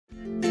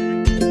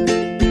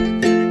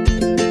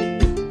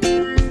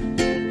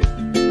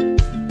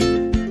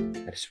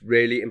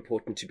really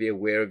important to be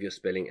aware of your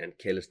spelling and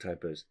careless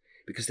typos,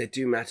 because they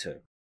do matter.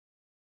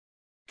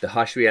 The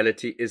harsh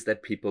reality is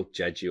that people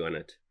judge you on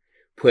it.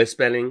 Poor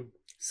spelling,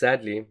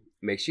 sadly,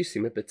 makes you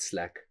seem a bit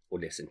slack or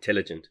less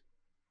intelligent.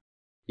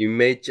 You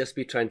may just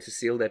be trying to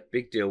seal that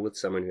big deal with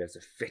someone who has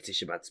a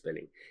fetish about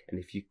spelling, and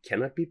if you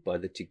cannot be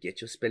bothered to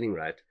get your spelling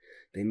right,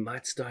 they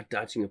might start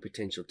doubting your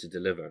potential to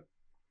deliver.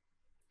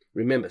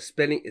 Remember,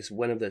 spelling is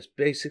one of those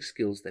basic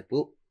skills that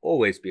will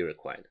always be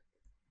required.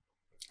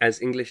 As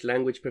English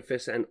language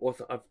professor and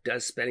author of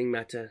Does Spelling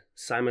Matter,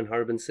 Simon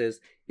Horobin says,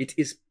 it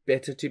is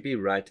better to be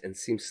right and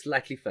seem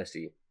slightly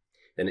fussy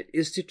than it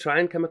is to try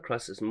and come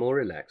across as more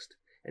relaxed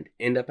and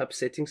end up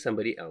upsetting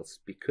somebody else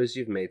because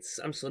you've made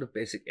some sort of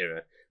basic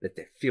error that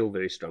they feel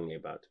very strongly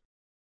about.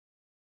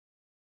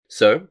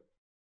 So,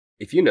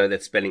 if you know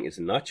that spelling is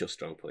not your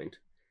strong point,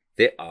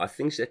 there are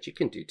things that you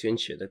can do to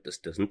ensure that this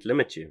doesn't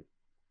limit you.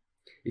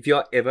 If you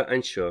are ever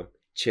unsure,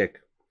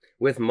 check.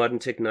 With modern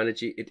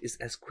technology, it is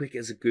as quick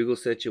as a Google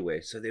search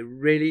away, so there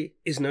really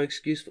is no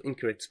excuse for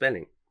incorrect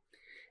spelling.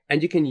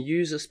 And you can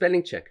use a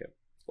spelling checker,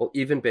 or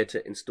even better,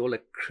 install a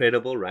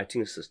credible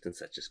writing assistant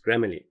such as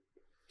Grammarly.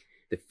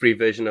 The free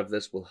version of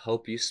this will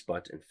help you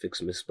spot and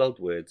fix misspelled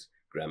words,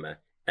 grammar,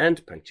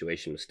 and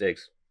punctuation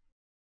mistakes.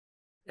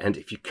 And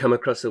if you come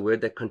across a word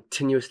that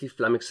continuously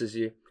flummoxes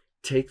you,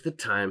 take the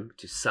time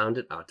to sound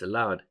it out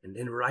aloud and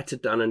then write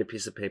it down on a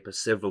piece of paper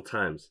several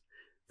times.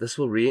 This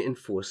will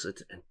reinforce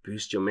it and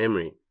boost your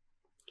memory.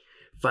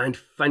 Find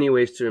funny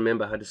ways to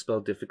remember how to spell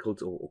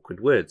difficult or awkward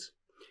words.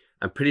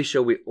 I'm pretty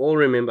sure we all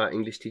remember our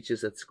English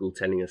teachers at school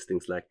telling us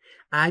things like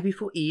I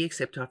before E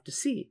except after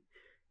C,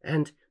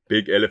 and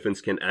big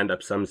elephants can end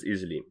up sums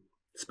easily.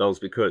 Spells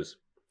because.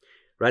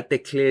 Right, they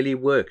clearly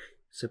work,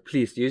 so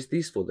please use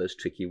these for those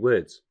tricky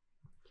words.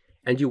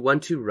 And you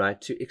want to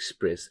write to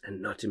express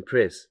and not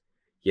impress.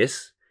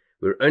 Yes,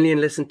 we're only in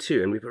lesson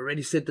 2 and we've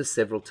already said this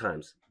several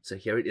times, so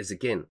here it is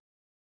again.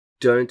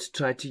 Don't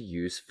try to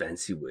use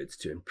fancy words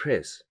to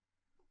impress.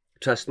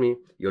 Trust me,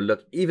 you'll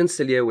look even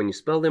sillier when you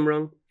spell them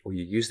wrong or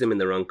you use them in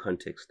the wrong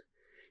context.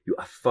 You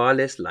are far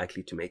less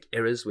likely to make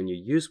errors when you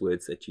use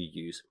words that you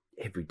use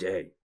every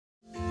day.